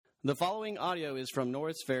The following audio is from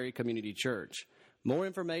Norris Ferry Community Church. More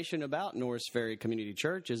information about Norris Ferry Community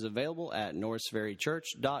Church is available at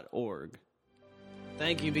norrisferrychurch.org.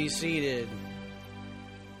 Thank you. Be seated.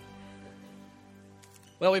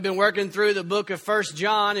 Well, we've been working through the book of 1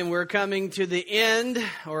 John, and we're coming to the end,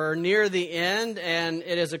 or near the end, and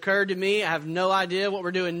it has occurred to me, I have no idea what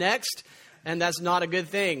we're doing next, and that's not a good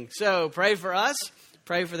thing. So pray for us,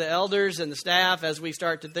 pray for the elders and the staff as we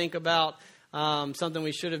start to think about something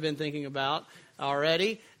we should have been thinking about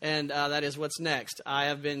already, and that is what's next. I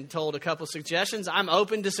have been told a couple suggestions. I'm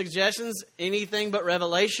open to suggestions, anything but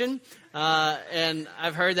Revelation, and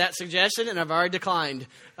I've heard that suggestion, and I've already declined.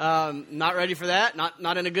 Not ready for that.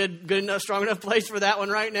 Not in a good enough, strong enough place for that one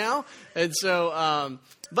right now. And so,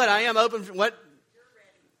 but I am open for what?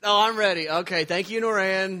 Oh, I'm ready. Okay, thank you,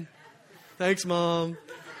 Noran. Thanks, Mom.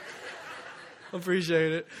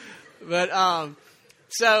 Appreciate it. But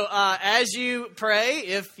So as you pray,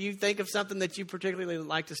 if you think of something that you particularly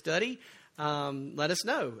like to study, let us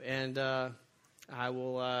know, and I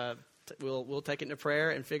will. We'll take it into prayer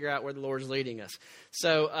and figure out where the Lord's leading us.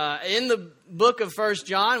 So in the book of 1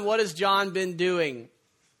 John, what has John been doing?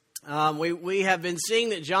 We have been seeing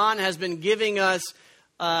that John has been giving us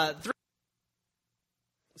three.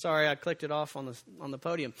 Sorry, I clicked it off on the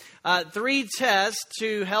podium. 3 tests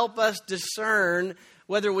to help us discern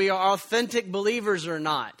whether we are authentic believers or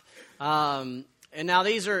not. And now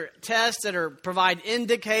these are tests that provide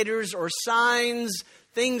indicators or signs,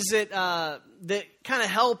 things that kind of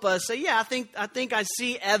help us say, yeah, I think I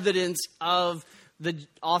see evidence of the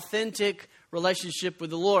authentic relationship with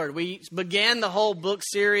the Lord. We began the whole book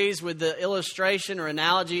series with the illustration or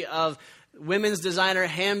analogy of women's designer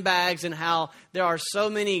handbags and how there are so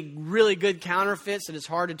many really good counterfeits that it's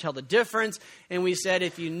hard to tell the difference. And we said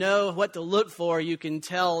if you know what to look for, you can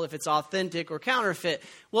tell if it's authentic or counterfeit.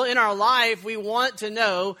 Well, in our life, we want to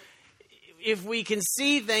know if we can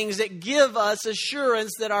see things that give us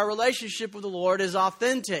assurance that our relationship with the Lord is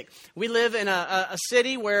authentic. We live in a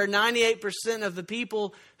city where 98% of the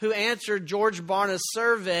people who answered George Barna's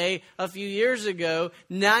survey a few years ago,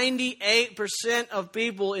 98% of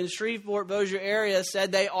people in Shreveport-Bossier area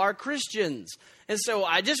said they are Christians. And so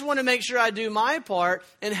I just want to make sure I do my part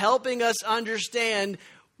in helping us understand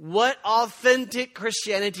what authentic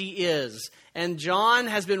Christianity is. And John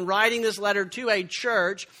has been writing this letter to a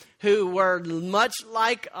church who were much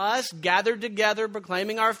like us, gathered together,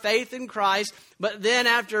 proclaiming our faith in Christ. But then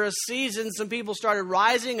after a season, some people started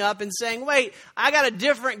rising up and saying, wait, I got a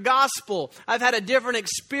different gospel. I've had a different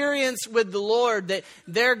experience with the Lord. That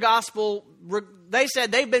their gospel, they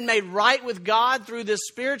said they've been made right with God through this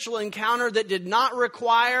spiritual encounter that did not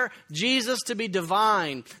require Jesus to be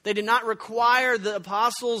divine. They did not require the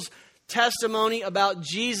apostles' testimony about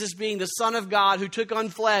Jesus being the Son of God who took on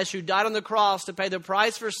flesh, who died on the cross to pay the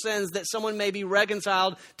price for sins that someone may be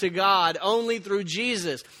reconciled to God only through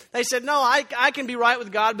Jesus. They said, no, I can be right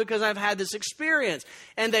with God because I've had this experience.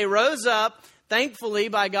 And they rose up. Thankfully,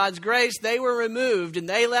 by God's grace, they were removed and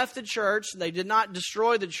they left the church. They did not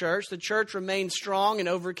destroy the church. The church remained strong and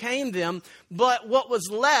overcame them. But what was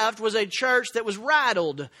left was a church that was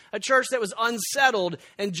rattled, a church that was unsettled.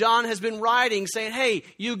 And John has been writing saying, hey,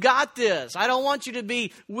 you got this. I don't want you to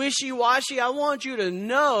be wishy-washy. I want you to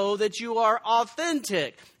know that you are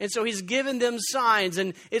authentic. And so he's given them signs.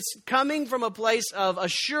 And it's coming from a place of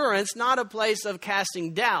assurance, not a place of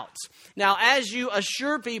casting doubts. Now, as you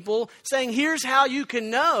assure people, saying, here's how you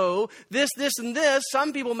can know this, this, and this,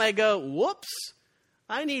 some people may go, whoops,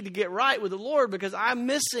 I need to get right with the Lord because I'm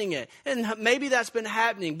missing it. And maybe that's been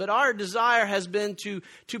happening, but our desire has been to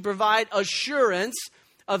provide assurance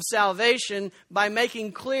of salvation by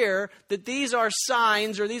making clear that these are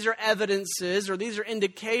signs or these are evidences or these are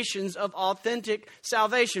indications of authentic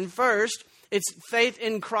salvation. First, it's faith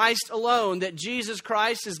in Christ alone, that Jesus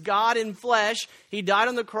Christ is God in flesh. He died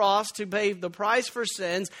on the cross to pay the price for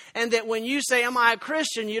sins. And that when you say, am I a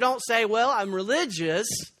Christian? You don't say, well, I'm religious.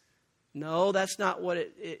 No, that's not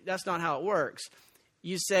that's not how it works.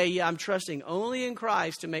 You say, yeah, I'm trusting only in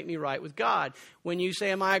Christ to make me right with God. When you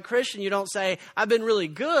say, am I a Christian? You don't say, I've been really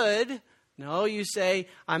good. No, you say,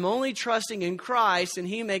 I'm only trusting in Christ and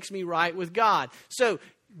He makes me right with God. So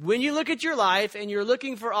when you look at your life and you're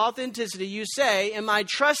looking for authenticity, you say, am I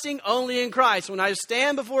trusting only in Christ? When I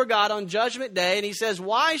stand before God on Judgment Day and He says,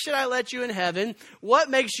 why should I let you in heaven? What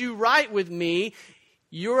makes you right with me?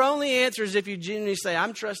 Your only answer is if you genuinely say,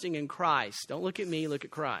 I'm trusting in Christ. Don't look at me, look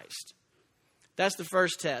at Christ. That's the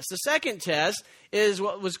first test. The second test is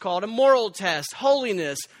what was called a moral test: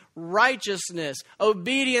 holiness, righteousness,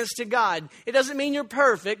 obedience to God. It doesn't mean you're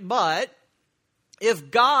perfect, but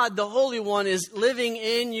If God, the Holy One, is living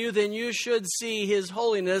in you, then you should see His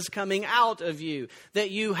holiness coming out of you.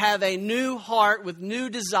 That you have a new heart with new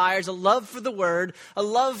desires, a love for the Word,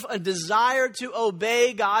 a desire to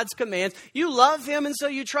obey God's commands. You love Him, and so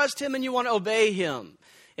you trust Him and you want to obey Him.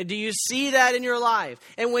 And do you see that in your life?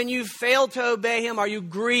 And when you fail to obey Him, are you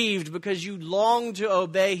grieved because you long to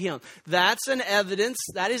obey Him? That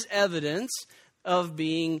is evidence of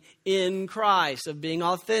being in Christ, of being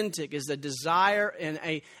authentic, is the desire and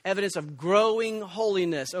a evidence of growing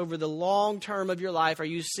holiness over the long term of your life. Are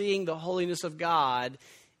you seeing the holiness of God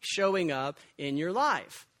showing up in your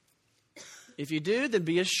life? If you do, then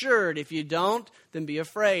be assured. If you don't, then be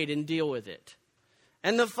afraid and deal with it.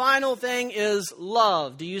 And the final thing is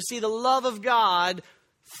love. Do you see the love of God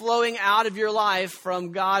flowing out of your life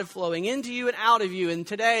from God flowing into you and out of you? And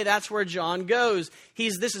today, that's where John goes.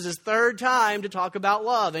 This is his third time to talk about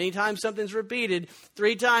love. Anytime something's repeated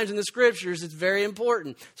 3 times in the Scriptures, it's very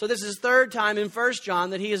important. So this is his third time in 1 John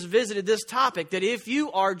that he has visited this topic, that if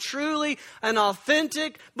you are truly an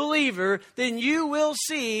authentic believer, then you will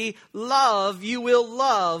see love. You will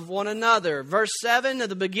love one another. Verse 7 at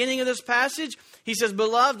the beginning of this passage, he says,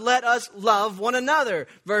 "Beloved, let us love one another."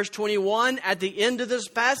 Verse 21, at the end of this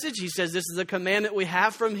passage, he says, "This is a commandment we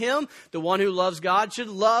have from Him. The one who loves God should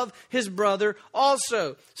love his brother also."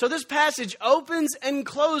 So this passage opens and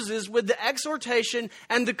closes with the exhortation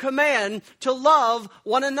and the command to love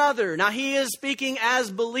one another. Now, he is speaking as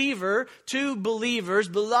believer to believers.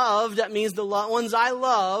 Beloved, that means the ones I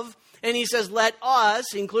love. And he says, let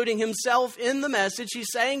us, including himself in the message, he's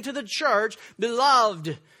saying to the church,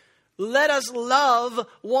 beloved, let us love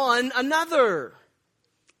one another.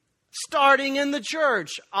 Starting in the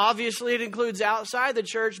church. Obviously, it includes outside the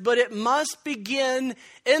church, but it must begin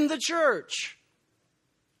in the church.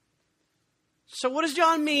 So what does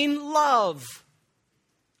John mean, love?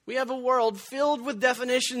 We have a world filled with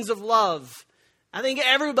definitions of love. I think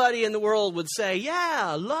everybody in the world would say,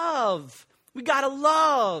 yeah, love. We gotta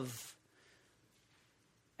love.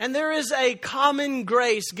 And there is a common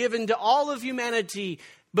grace given to all of humanity,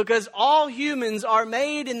 because all humans are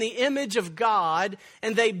made in the image of God,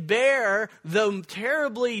 and they bear, though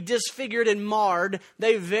terribly disfigured and marred,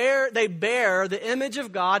 they bear the image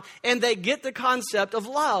of God, and they get the concept of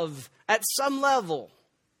love at some level.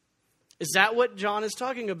 Is that what John is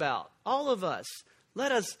talking about? All of us.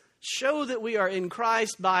 Let us show that we are in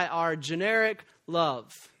Christ by our generic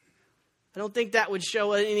love. I don't think that would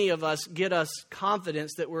show any of us, get us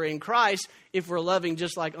confidence that we're in Christ if we're loving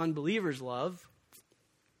just like unbelievers love.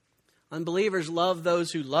 Unbelievers love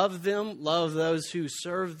those who love them, love those who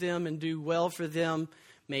serve them and do well for them.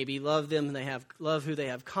 Maybe love them and love who they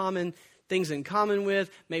have things in common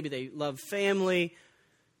with. Maybe they love family.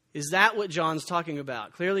 Is that what John's talking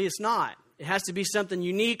about? Clearly it's not. It has to be something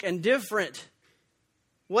unique and different.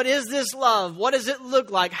 What is this love? What does it look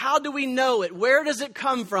like? How do we know it? Where does it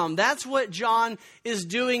come from? That's what John is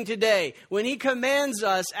doing today. When he commands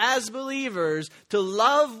us as believers to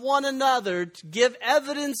love one another, to give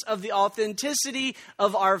evidence of the authenticity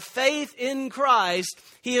of our faith in Christ,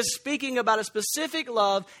 he is speaking about a specific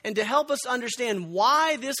love. And to help us understand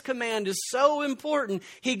why this command is so important,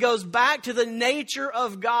 he goes back to the nature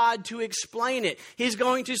of God to explain it. He's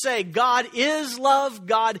going to say, God is love,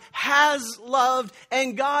 God has loved,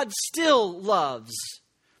 and God still loves.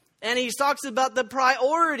 And he talks about the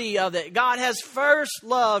priority of it. God has first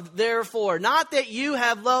loved, therefore. Not that you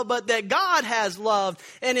have loved, but that God has loved.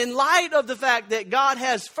 And in light of the fact that God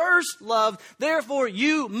has first loved, therefore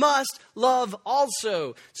you must love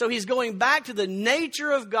also. So he's going back to the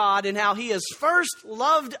nature of God and how he has first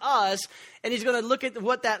loved us. And he's going to look at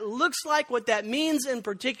what that looks like, what that means in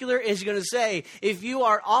particular. And he's going to say, if you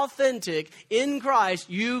are authentic in Christ,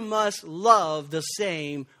 you must love the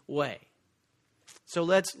same way. So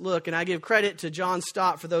let's look, and I give credit to John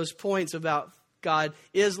Stott for those points about God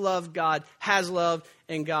is love, God has loved,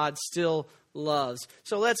 and God still loves.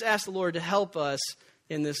 So let's ask the Lord to help us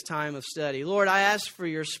in this time of study. Lord, I ask for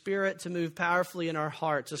your Spirit to move powerfully in our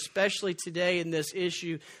hearts, especially today in this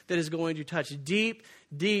issue that is going to touch deep,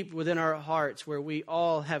 deep within our hearts, where we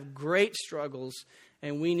all have great struggles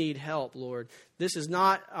and we need help, Lord. This is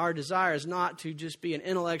not, our desire is not to just be an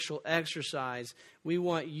intellectual exercise. We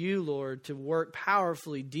want you, Lord, to work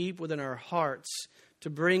powerfully deep within our hearts to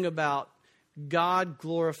bring about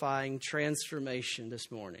God-glorifying transformation this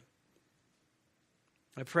morning.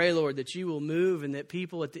 I pray, Lord, that you will move and that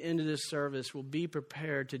people at the end of this service will be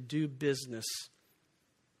prepared to do business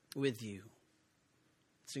with you.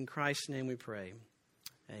 It's in Christ's name we pray.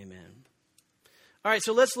 Amen. All right,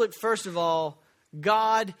 so let's look first of all.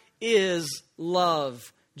 God is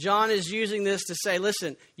love. John is using this to say,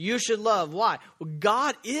 listen, you should love. Why? Well,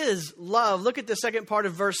 God is love. Look at the second part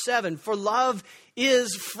of verse 7. For love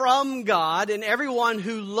is from God, and everyone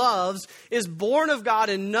who loves is born of God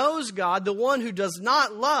and knows God. The one who does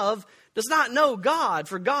not love does not know God,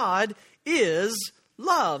 for God is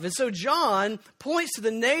love. And so John points to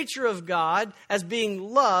the nature of God as being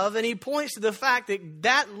love, and he points to the fact that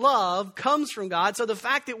that love comes from God. So the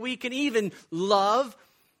fact that we can even love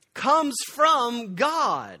comes from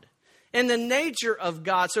God and the nature of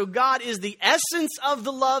God. So God is the essence of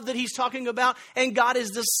the love that he's talking about, and God is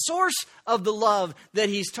the source of the love that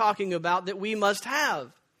he's talking about that we must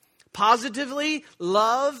have. Positively,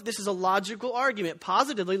 love, this is a logical argument.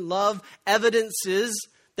 Positively, love evidences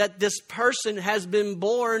that this person has been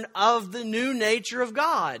born of the new nature of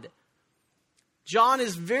God. John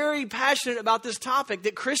is very passionate about this topic,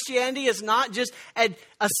 that Christianity is not just an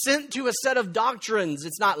assent to a set of doctrines.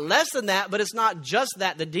 It's not less than that, but it's not just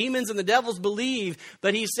that. The demons and the devils believe,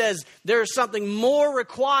 but he says there's something more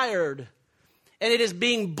required. And it is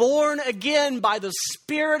being born again by the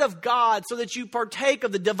Spirit of God so that you partake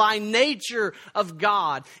of the divine nature of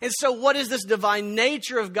God. And so what is this divine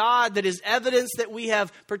nature of God that is evidence that we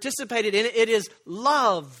have participated in? It is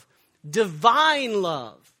love, divine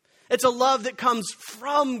love. It's a love that comes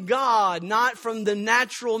from God, not from the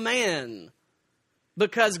natural man,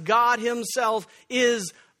 because God himself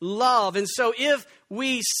is love. And so if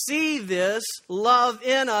we see this love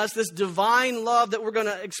in us, this divine love that we're going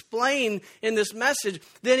to explain in this message,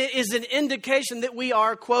 then it is an indication that we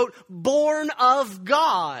are, quote, born of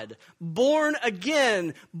God, born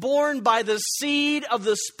again, born by the seed of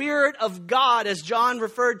the Spirit of God, as John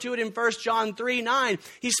referred to it in 1 John 3:9.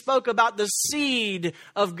 He spoke about the seed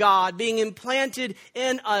of God being implanted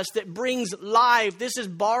in us that brings life. This is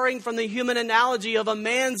borrowing from the human analogy of a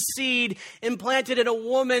man's seed implanted in a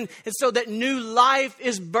woman, and so that new life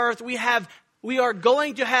is birth. We are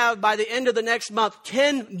going to have, by the end of the next month,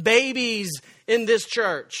 10 babies in this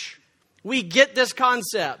church. We get this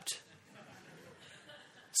concept.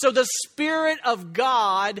 So the Spirit of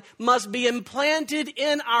God must be implanted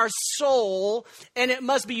in our soul, and it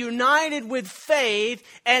must be united with faith,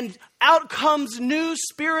 and out comes new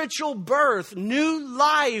spiritual birth, new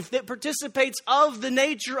life that participates of the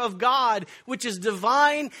nature of God, which is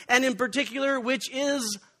divine, and in particular, which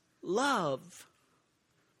is love.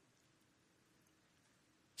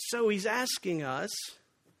 So he's asking us,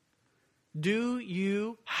 do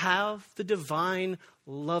you have the divine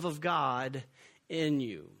love of God in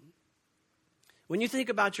you? When you think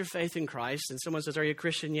about your faith in Christ and someone says, are you a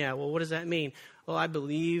Christian? Yeah. Well, what does that mean? Well, I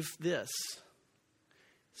believe this.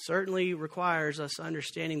 Certainly requires us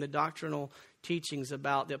understanding the doctrinal teachings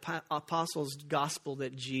about the apostles' gospel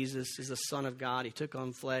that Jesus is the Son of God. He took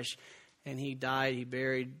on flesh. And he died, he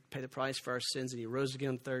buried, paid the price for our sins, and he rose again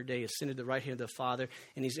on the third day, ascended to the right hand of the Father,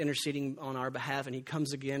 and he's interceding on our behalf, and he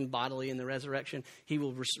comes again bodily in the resurrection. He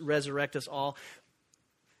will resurrect us all.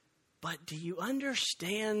 But do you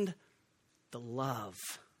understand the love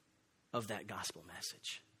of that gospel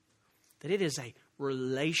message? That it is a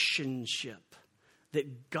relationship,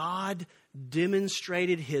 that God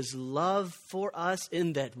demonstrated his love for us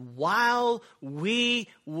in that while we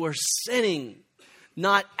were sinning,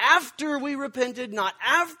 not after we repented, not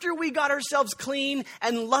after we got ourselves clean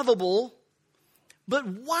and lovable, but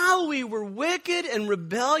while we were wicked and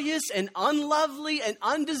rebellious and unlovely and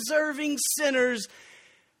undeserving sinners,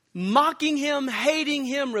 mocking him, hating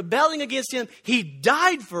him, rebelling against him, he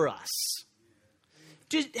died for us.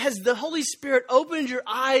 Has the Holy Spirit opened your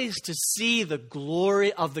eyes to see the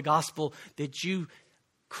glory of the gospel that you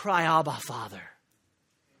cry, Abba, Father?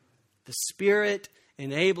 The Spirit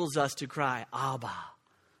enables us to cry, Abba,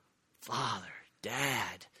 Father,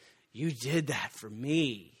 Dad, you did that for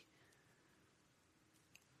me.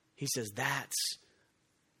 He says that's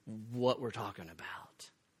what we're talking about.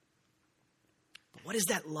 But what is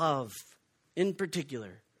that love in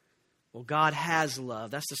particular? Well, God has love.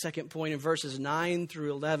 That's the second point in verses 9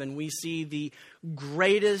 through 11. We see the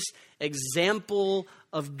greatest example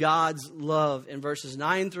of God's love in verses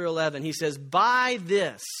 9 through 11. He says, by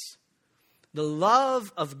this, the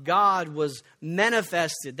love of God was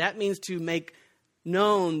manifested. That means to make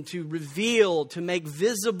known, to reveal, to make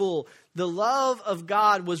visible. The love of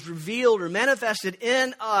God was revealed or manifested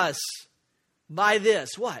in us by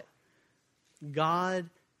this. What? God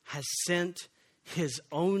has sent his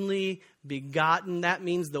only begotten. That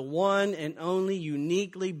means the one and only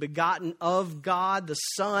uniquely begotten of God, the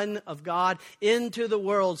Son of God, into the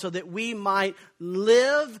world so that we might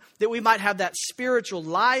live, that we might have that spiritual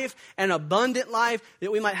life, an abundant life,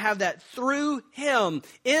 that we might have that through him.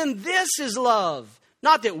 In this is love,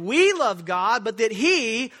 Not that we love God, but that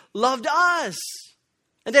He loved us.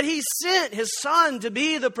 And that He sent His Son to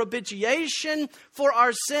be the propitiation for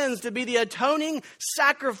our sins, to be the atoning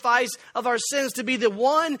sacrifice of our sins, to be the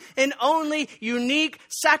one and only unique,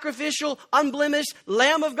 sacrificial, unblemished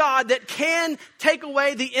Lamb of God that can take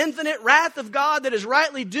away the infinite wrath of God that is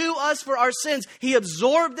rightly due us for our sins. He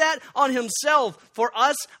absorbed that on Himself for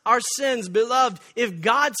us, our sins. Beloved, if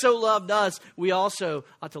God so loved us, we also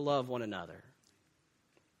ought to love one another.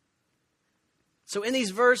 So in these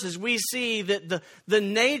verses, we see that the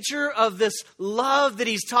nature of this love that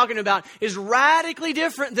he's talking about is radically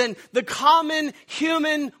different than the common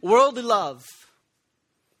human worldly love.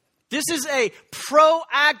 This is a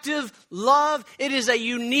proactive love. It is a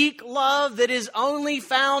unique love that is only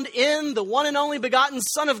found in the one and only begotten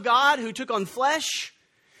Son of God who took on flesh.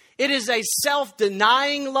 It is a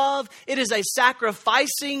self-denying love. It is a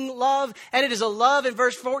sacrificing love. And it is a love, in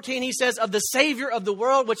verse 14, he says, of the Savior of the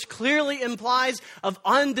world, which clearly implies of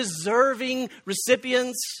undeserving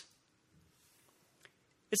recipients.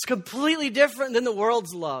 It's completely different than the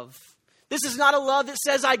world's love. This is not a love that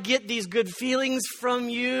says, I get these good feelings from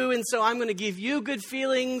you, and so I'm going to give you good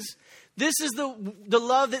feelings. This is the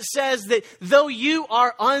love that says that though you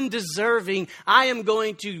are undeserving, I am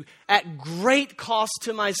going to, at great cost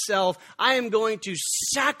to myself, I am going to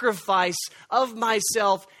sacrifice of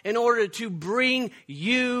myself in order to bring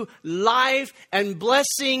you life and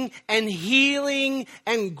blessing and healing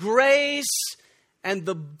and grace. And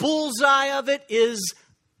the bullseye of it is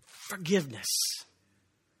forgiveness.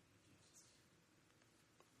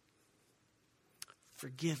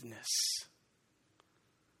 Forgiveness.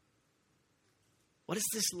 What is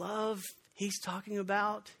this love he's talking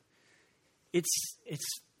about? It's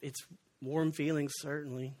warm feelings,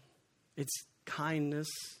 certainly. It's kindness.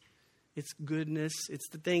 It's goodness. It's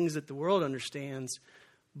the things that the world understands.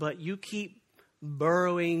 But you keep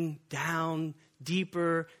burrowing down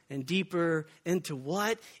deeper and deeper into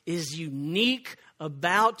what is unique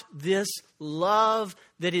about this love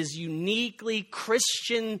that is uniquely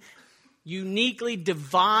Christian, uniquely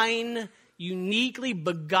divine, uniquely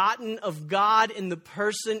begotten of God in the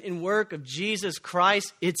person and work of Jesus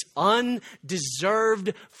Christ. It's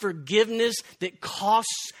undeserved forgiveness that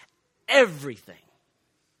costs everything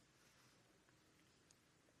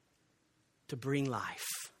to bring life,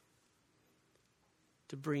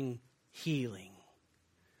 to bring healing,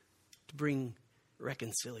 to bring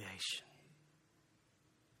reconciliation.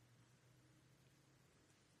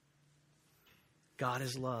 God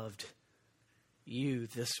has loved you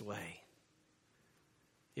this way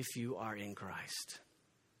if you are in Christ.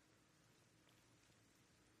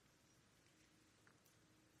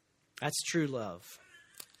 That's true love.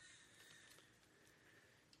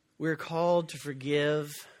 We're called to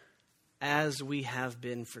forgive as we have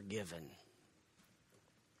been forgiven.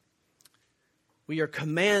 We are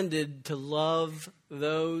commanded to love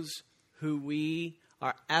those who we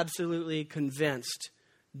are absolutely convinced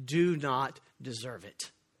do not deserve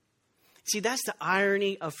it. See, that's the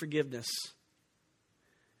irony of forgiveness.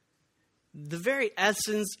 The very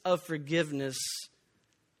essence of forgiveness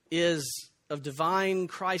of divine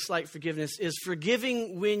Christ-like forgiveness is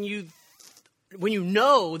forgiving when you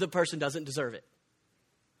know the person doesn't deserve it.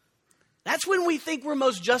 That's when we think we're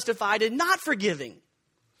most justified in not forgiving.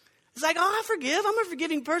 It's like, I forgive. I'm a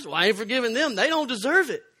forgiving person. Well, I ain't forgiving them. They don't deserve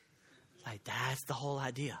it. Like, that's the whole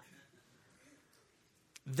idea.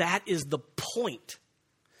 That is the point.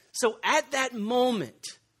 So at that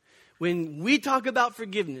moment, when we talk about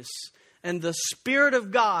forgiveness and the Spirit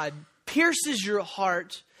of God pierces your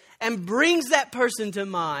heart and brings that person to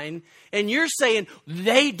mind, and you're saying,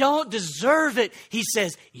 they don't deserve it, he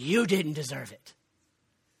says, you didn't deserve it.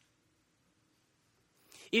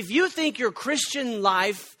 If you think your Christian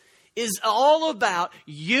life is all about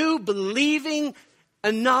you believing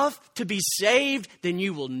enough to be saved, then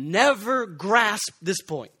you will never grasp this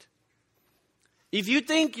point. If you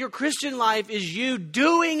think your Christian life is you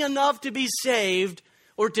doing enough to be saved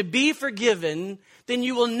or to be forgiven, then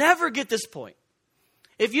you will never get this point.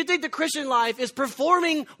 If you think the Christian life is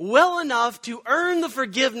performing well enough to earn the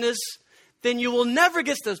forgiveness, then you will never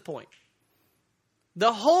get to this point.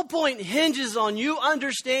 The whole point hinges on you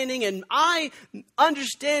understanding and I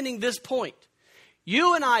understanding this point.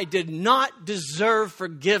 You and I did not deserve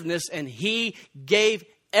forgiveness, and He gave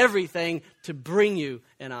everything to bring you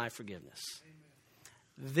and I forgiveness.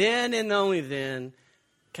 Then and only then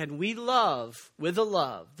can we love with a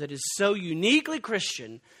love that is so uniquely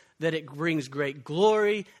Christian that it brings great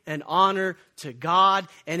glory and honor to God,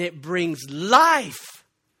 and it brings life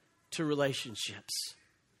to relationships.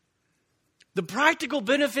 The practical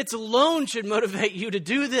benefits alone should motivate you to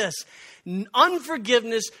do this.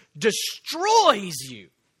 Unforgiveness destroys you.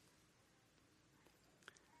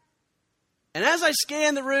 And as I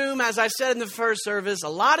scan the room, as I said in the first service, a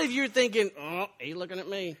lot of you are thinking, oh, he's looking at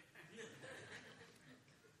me.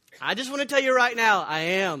 I just want to tell you right now, I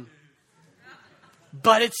am.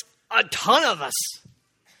 But it's a ton of us.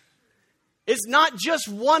 It's not just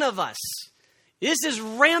one of us. This is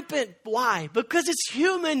rampant. Why? Because it's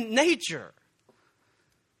human nature.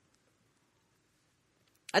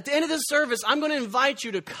 At the end of this service, I'm going to invite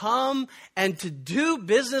you to come and to do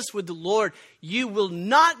business with the Lord. You will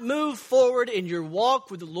not move forward in your walk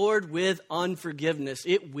with the Lord with unforgiveness.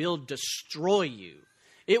 It will destroy you.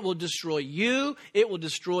 It will destroy you. It will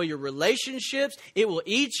destroy your relationships. It will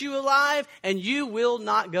eat you alive, and you will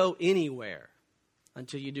not go anywhere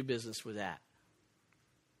until you do business with that.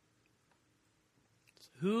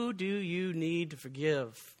 Who do you need to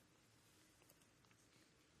forgive?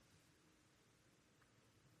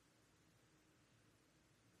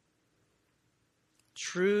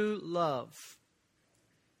 True love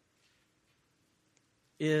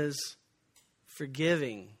is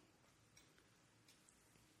forgiving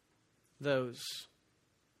those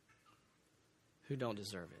who don't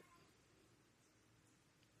deserve it.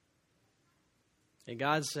 And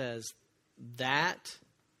God says that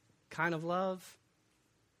kind of love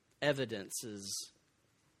evidences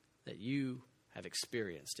that you have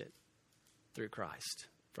experienced it through Christ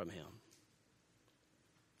from Him.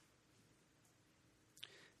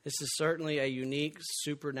 This is certainly a unique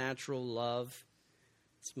supernatural love.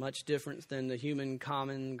 It's much different than the human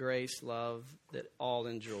common grace love that all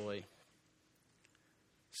enjoy.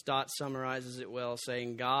 Stott summarizes it well,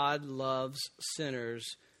 saying, God loves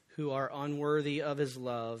sinners who are unworthy of His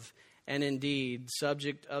love and indeed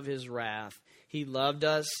subject of His wrath. He loved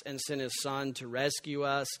us and sent His Son to rescue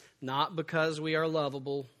us, not because we are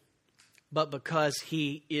lovable, but because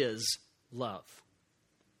He is love.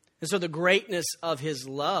 And so the greatness of His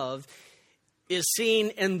love is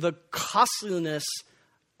seen in the costliness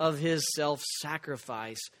of His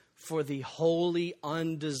self-sacrifice for the wholly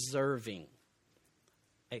undeserving.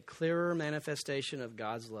 A clearer manifestation of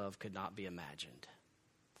God's love could not be imagined.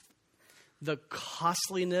 The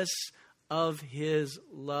costliness of His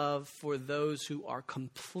love for those who are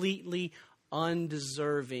completely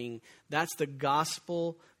undeserving. That's the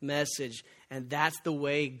gospel message, and that's the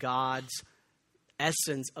way God's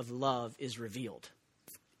essence of love is revealed.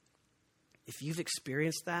 If you've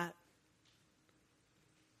experienced that,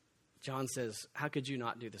 John says, how could you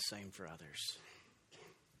not do the same for others?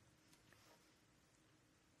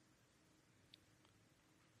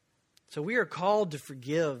 So we are called to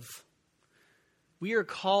forgive. We are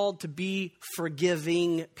called to be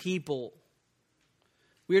forgiving people.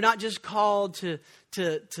 We are not just called to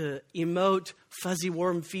emote fuzzy,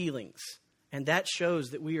 warm feelings. And that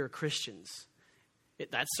shows that we are Christians.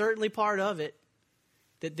 That's certainly part of it.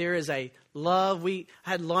 That there is a love. We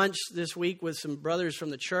had lunch this week with some brothers from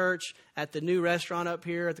the church at the new restaurant up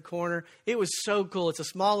here at the corner. It was so cool. It's a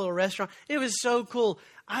small little restaurant. It was so cool.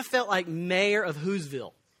 I felt like mayor of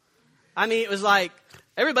Whoville. I mean, it was like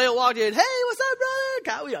everybody walked in. Hey, what's up,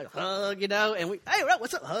 brother? We like hug, you know, and we, hey,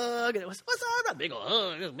 what's up, hug? And it was, what's up, big old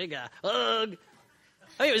hug, this big guy, hug.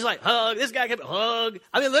 I mean, it was like hug. This guy kept hug.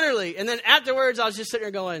 I mean, literally. And then afterwards, I was just sitting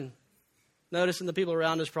there going, noticing the people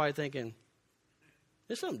around us probably thinking,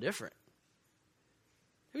 there's something different.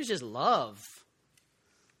 It was just love.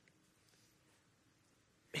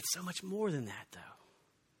 It's so much more than that,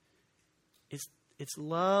 though. It's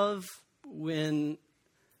love when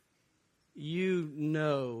you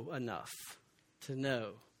know enough to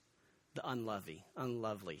know the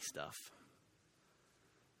unlovely stuff.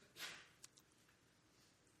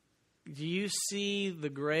 Do you see the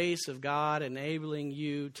grace of God enabling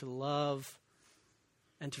you to love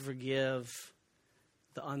and to forgive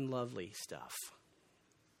the unlovely stuff?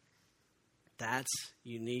 That's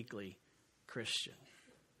uniquely Christian.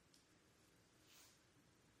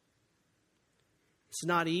 It's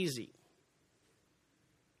not easy.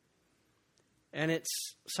 And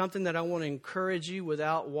it's something that I want to encourage you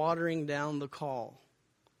without watering down the call.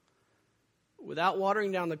 Without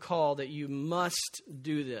watering down the call that you must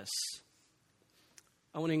do this.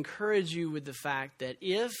 I want to encourage you with the fact that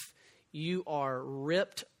if you are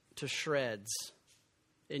ripped to shreds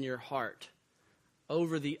in your heart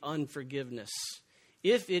over the unforgiveness,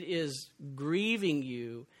 if it is grieving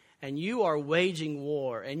you and you are waging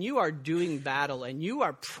war and you are doing battle and you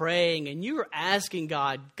are praying and you are asking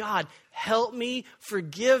God, God, help me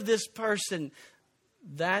forgive this person,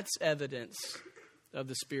 that's evidence of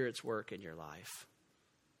the Spirit's work in your life.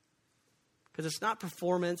 Because it's not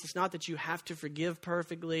performance. It's not that you have to forgive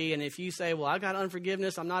perfectly. And if you say, well, I got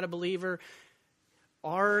unforgiveness, I'm not a believer.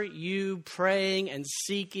 Are you praying and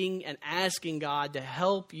seeking and asking God to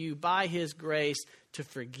help you by His grace to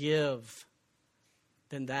forgive?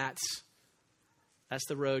 Then that's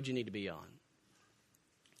the road you need to be on.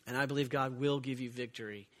 And I believe God will give you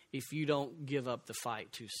victory if you don't give up the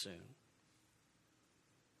fight too soon.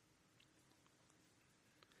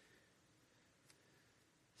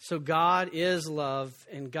 So God is love,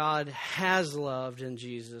 and God has loved in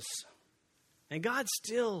Jesus. And God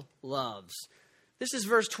still loves. This is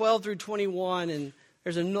verse 12 through 21, and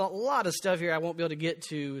there's a lot of stuff here I won't be able to get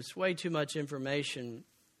to. It's way too much information.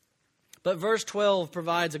 But verse 12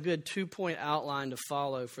 provides a good 2-point outline to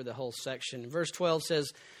follow for the whole section. Verse 12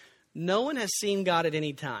 says, no one has seen God at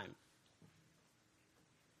any time.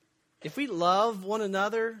 If we love one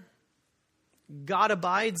another, God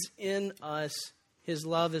abides in us. His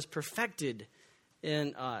love is perfected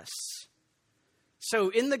in us. So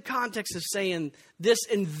in the context of saying this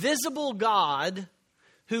invisible God,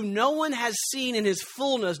 who no one has seen in His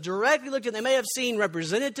fullness, directly looked at, they may have seen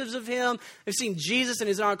representatives of Him. They've seen Jesus in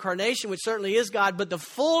His incarnation, which certainly is God, but the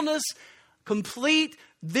fullness, complete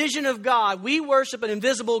vision of God. We worship an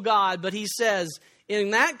invisible God, but He says,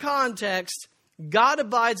 in that context, God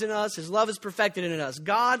abides in us. His love is perfected in us.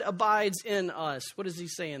 God abides in us. What is He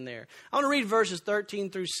saying there? I want to read verses 13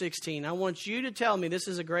 through 16. I want you to tell me, this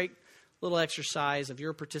is a great little exercise of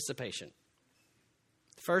your participation.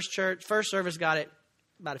 First service got it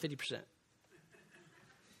about a 50%.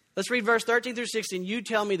 Let's read verse 13 through 16. You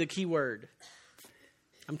tell me the key word.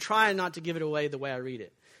 I'm trying not to give it away the way I read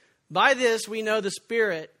it. By this we know the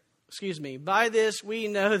Spirit. By this we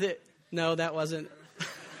know that... No, that wasn't...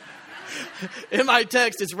 In my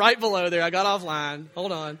text, it's right below there. I got offline.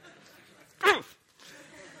 Hold on.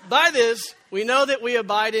 By this, we know that we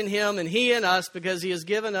abide in Him and He in us because He has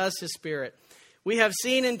given us His Spirit. We have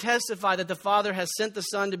seen and testify that the Father has sent the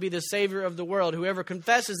Son to be the Savior of the world. Whoever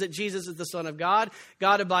confesses that Jesus is the Son of God,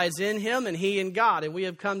 God abides in Him and He in God. And we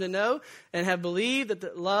have come to know and have believed that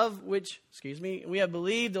the love which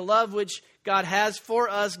God has for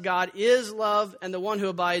us. God is love, and the one who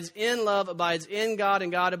abides in love abides in God,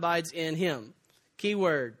 and God abides in him. Key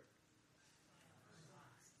word.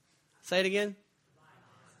 Say it again.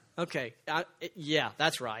 Okay. Yeah,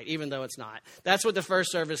 that's right, even though it's not. That's what the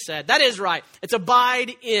first service said. That is right. It's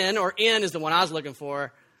abide in, or in is the one I was looking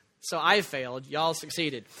for. So I failed. Y'all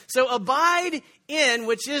succeeded. So abide in,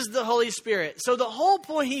 which is the Holy Spirit. So the whole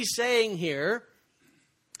point he's saying here,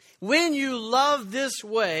 when you love this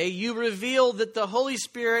way, you reveal that the Holy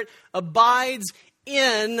Spirit abides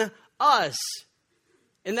in us.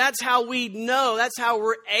 And that's how we know, that's how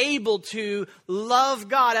we're able to love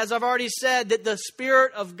God. As I've already said, that the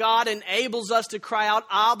Spirit of God enables us to cry out,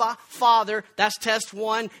 Abba, Father. That's test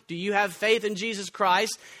one. Do you have faith in Jesus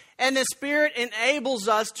Christ? And the Spirit enables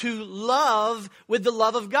us to love with the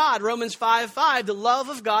love of God. Romans 5:5, the love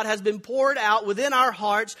of God has been poured out within our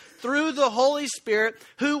hearts through the Holy Spirit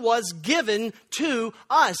who was given to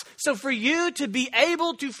us. So for you to be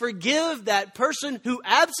able to forgive that person who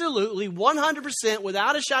absolutely 100%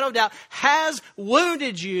 without a shadow of doubt has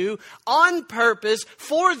wounded you on purpose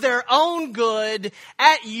for their own good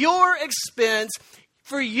at your expense,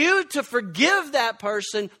 for you to forgive that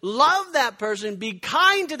person, love that person, be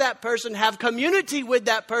kind to that person, have community with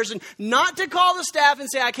that person, not to call the staff and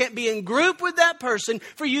say, I can't be in group with that person.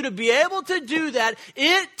 For you to be able to do that,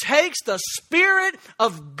 it takes the Spirit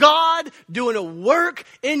of God doing a work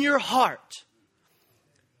in your heart.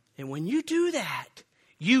 And when you do that,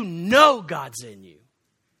 you know God's in you.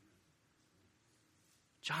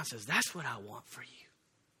 John says, that's what I want for you.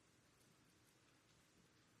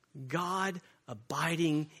 God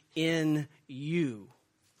abiding in you,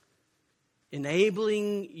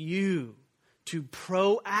 enabling you to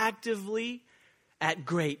proactively, at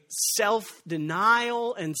great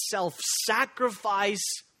self-denial and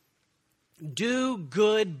self-sacrifice, do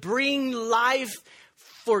good, bring life,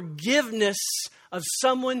 forgiveness of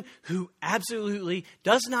someone who absolutely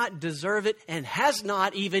does not deserve it and has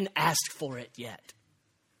not even asked for it yet.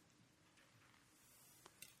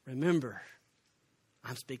 Remember,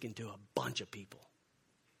 I'm speaking to a bunch of people.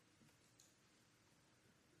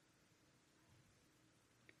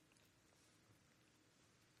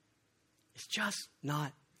 It's just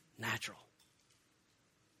not natural.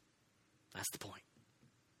 That's the point.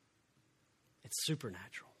 It's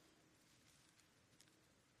supernatural.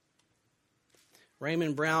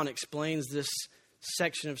 Raymond Brown explains this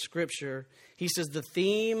section of Scripture. He says the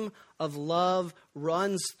theme of love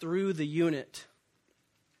runs through the unit.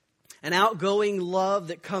 An outgoing love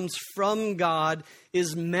that comes from God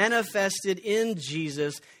is manifested in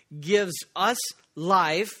Jesus, gives us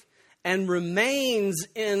life, and remains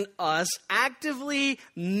in us, actively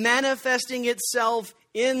manifesting itself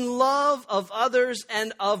in love of others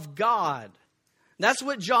and of God. That's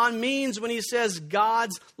what John means when he says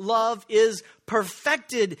God's love is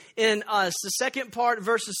perfected in us. The second part,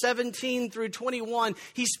 verses 17 through 21,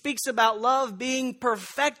 he speaks about love being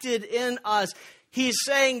perfected in us. He's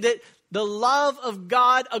saying that the love of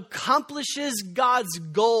God accomplishes God's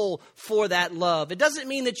goal for that love. It doesn't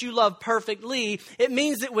mean that you love perfectly. It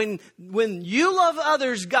means that when you love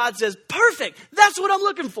others, God says, perfect, that's what I'm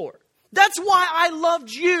looking for. That's why I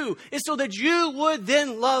loved you, is so that you would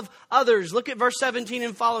then love others. Look at verse 17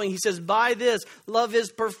 and following. He says, by this, love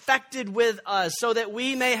is perfected with us, so that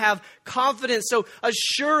we may have confidence. So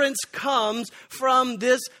assurance comes from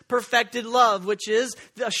this perfected love, which is,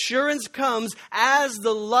 the assurance comes as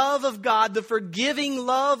the love of God, the forgiving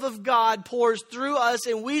love of God pours through us,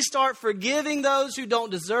 and we start forgiving those who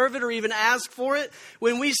don't deserve it or even ask for it.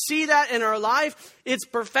 When we see that in our life, it's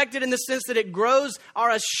perfected in the sense that it grows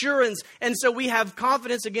our assurance. And so we have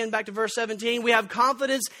confidence, again, back to verse 17, we have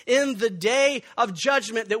confidence in the day of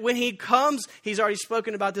judgment, that when he comes, he's already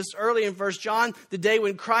spoken about this early in 1 John, the day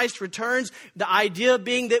when Christ returns, the idea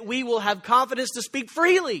being that we will have confidence to speak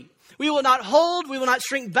freely. We will not hold, we will not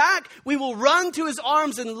shrink back. We will run to his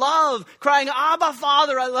arms in love, crying, Abba,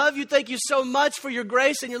 Father, I love you. Thank you so much for your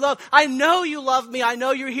grace and your love. I know you love me. I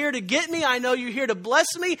know you're here to get me. I know you're here to bless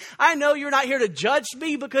me. I know you're not here to judge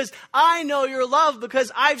me, because I know your love,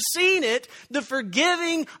 because I've seen it, the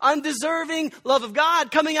forgiving, undeserving love of God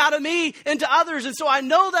coming out of me into others. And so I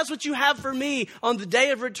know that's what you have for me on the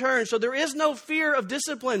day of return. So there is no fear of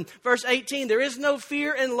discipline. Verse 18, there is no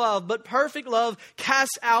fear in love, but perfect love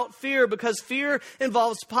casts out fear, because fear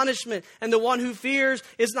involves punishment, and the one who fears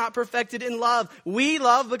is not perfected in love. We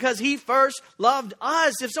love because he first loved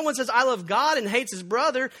us. If someone says, I love God, and hates his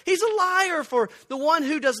brother, he's a liar. For the one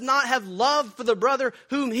who does not have love for the brother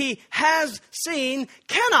whom he has seen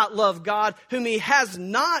cannot love God whom he has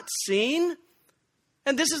not seen.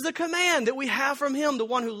 And this is the command that we have from him. The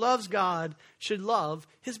one who loves God should love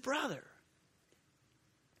his brother.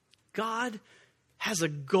 God has a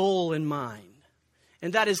goal in mind,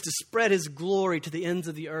 and that is to spread his glory to the ends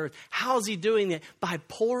of the earth. How is he doing that? By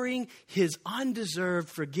pouring his undeserved,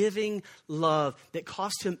 forgiving love that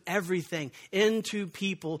cost him everything into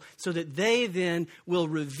people, so that they then will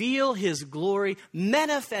reveal his glory,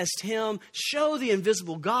 manifest him, show the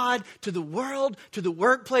invisible God to the world, to the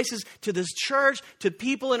workplaces, to this church, to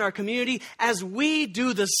people in our community. As we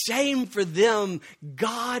do the same for them,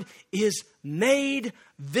 God is made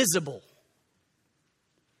visible.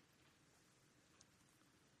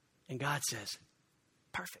 And God says,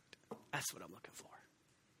 perfect. That's what I'm looking for.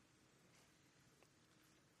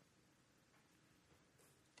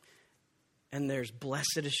 And there's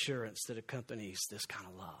blessed assurance that accompanies this kind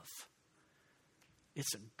of love.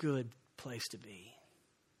 It's a good place to be.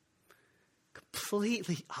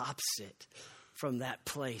 Completely opposite from that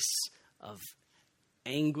place of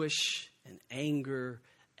anguish and anger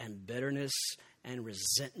and bitterness and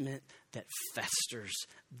resentment that festers,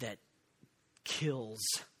 that kills,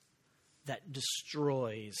 that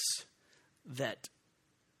destroys, that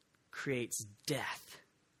creates death.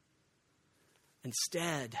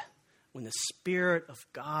 Instead, when the Spirit of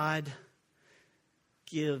God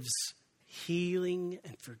gives healing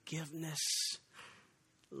and forgiveness,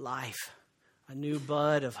 life, a new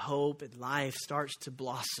bud of hope and life starts to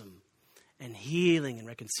blossom, and healing and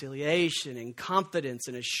reconciliation and confidence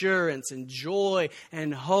and assurance and joy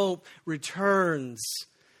and hope returns.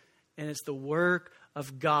 And it's the work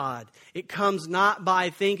of God. It comes not by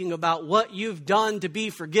thinking about what you've done to be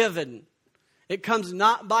forgiven. It comes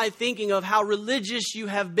not by thinking of how religious you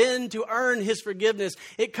have been to earn his forgiveness.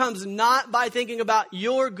 It comes not by thinking about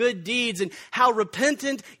your good deeds and how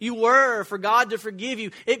repentant you were for God to forgive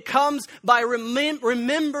you. It comes by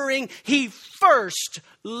remembering he first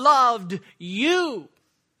loved you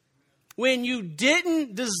when you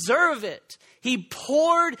didn't deserve it. He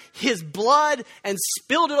poured his blood and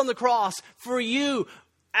spilled it on the cross for you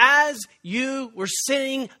as you were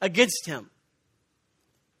sinning against him.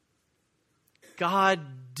 God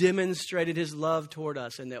demonstrated his love toward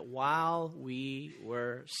us, and that while we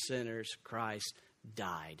were sinners, Christ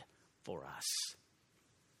died for us.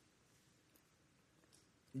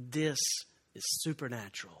 This is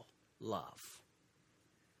supernatural love.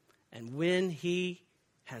 And when he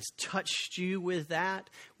has touched you with that,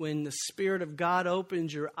 when the Spirit of God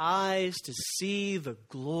opens your eyes to see the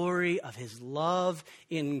glory of His love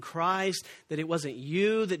in Christ, that it wasn't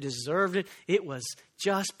you that deserved it, it was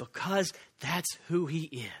just because that's who He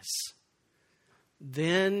is,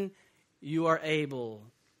 then you are able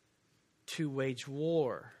to wage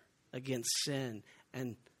war against sin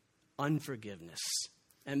and unforgiveness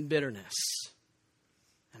and bitterness.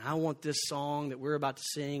 And I want this song that we're about to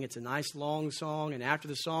sing, it's a nice long song, and after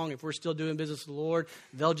the song, if we're still doing business with the Lord,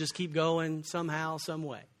 they'll just keep going somehow, some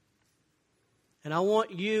way. And I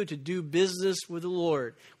want you to do business with the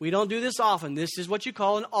Lord. We don't do this often. This is what you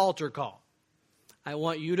call an altar call. I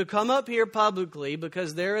want you to come up here publicly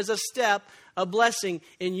because there is a step, a blessing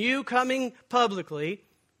in you coming publicly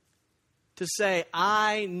to say,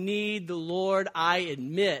 I need the Lord. I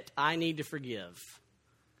admit I need to forgive.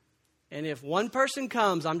 And if one person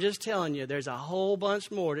comes, I'm just telling you, there's a whole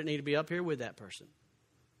bunch more that need to be up here with that person.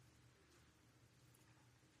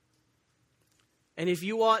 And if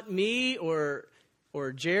you want me or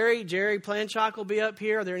Jerry Planchok will be up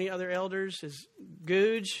here. Are there any other elders? Is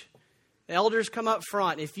Googe? The elders come up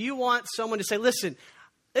front. If you want someone to say, listen,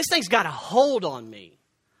 this thing's got a hold on me.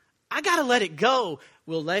 I got to let it go.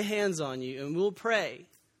 We'll lay hands on you and we'll pray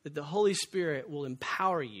that the Holy Spirit will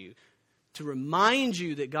empower you to remind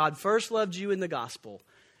you that God first loved you in the gospel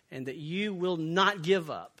and that you will not give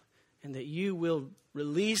up and that you will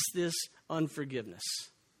release this unforgiveness.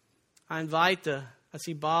 I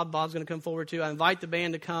see Bob. Bob's going to come forward too. I invite the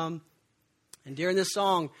band to come. And during this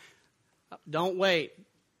song, don't wait.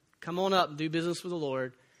 Come on up and do business with the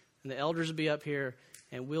Lord. And the elders will be up here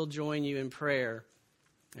and we'll join you in prayer.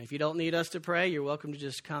 And if you don't need us to pray, you're welcome to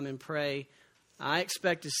just come and pray. I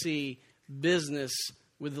expect to see business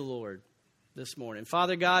with the Lord this morning.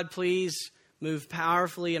 Father God, please move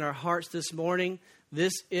powerfully in our hearts this morning.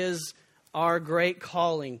 This is our great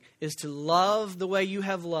calling, is to love the way you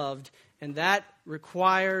have loved, and that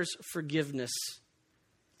requires forgiveness.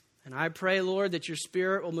 And I pray, Lord, that your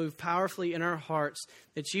Spirit will move powerfully in our hearts,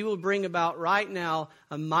 that you will bring about right now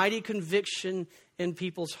a mighty conviction in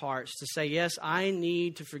people's hearts to say, yes, I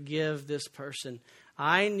need to forgive this person.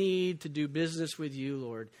 I need to do business with you,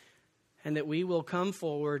 Lord. And that we will come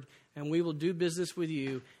forward and we will do business with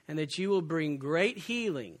you, and that you will bring great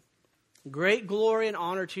healing, great glory and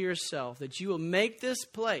honor to yourself, that you will make this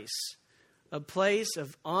place a place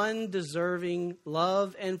of undeserving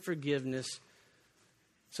love and forgiveness,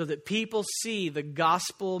 so that people see the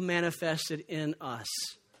gospel manifested in us,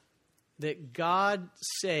 that God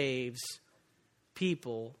saves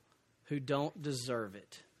people who don't deserve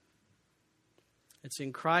it. It's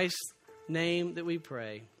in Christ's name that we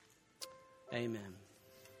pray. Amen.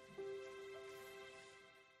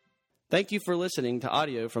 Thank you for listening to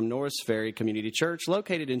audio from Norris Ferry Community Church,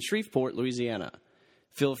 located in Shreveport, Louisiana.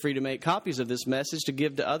 Feel free to make copies of this message to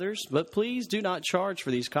give to others, but please do not charge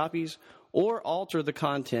for these copies or alter the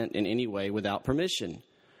content in any way without permission.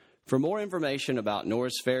 For more information about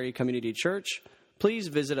Norris Ferry Community Church, please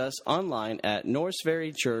visit us online at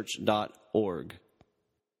norrisferrychurch.org.